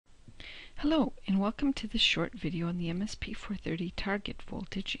Hello and welcome to this short video on the MSP430 target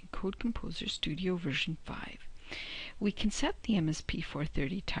voltage in Code Composer Studio version 5. We can set the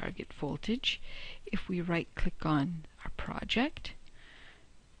MSP430 target voltage if we right-click on our project,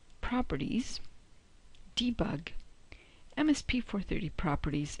 Properties, Debug, MSP430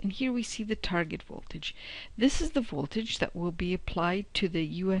 Properties, and here we see the target voltage. This is the voltage that will be applied to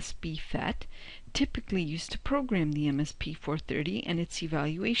the USB FET typically used to program the MSP430 and its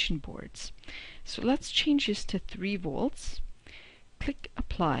evaluation boards. So let's change this to 3 volts, click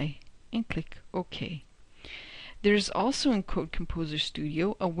Apply, and click OK. There's also in Code Composer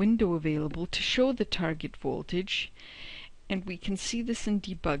Studio a window available to show the target voltage, and we can see this in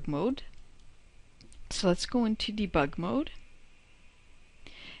debug mode. So let's go into debug mode.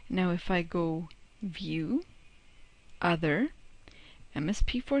 Now if I go View, Other,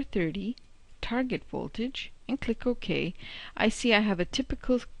 MSP430, Target Voltage, and click OK, I see I have a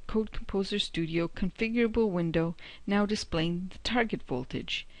typical Code Composer Studio configurable window now displaying the target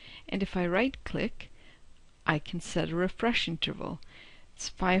voltage. And if I right-click, I can set a refresh interval. It's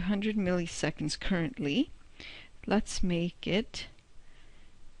 500 milliseconds currently. Let's make it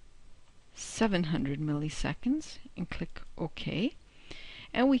 700 milliseconds and click OK.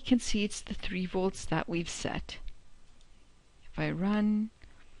 And we can see it's the 3 volts that we've set. If I run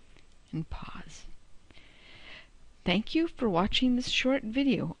and pause. Thank you for watching this short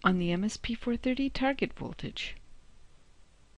video on the MSP430 target voltage.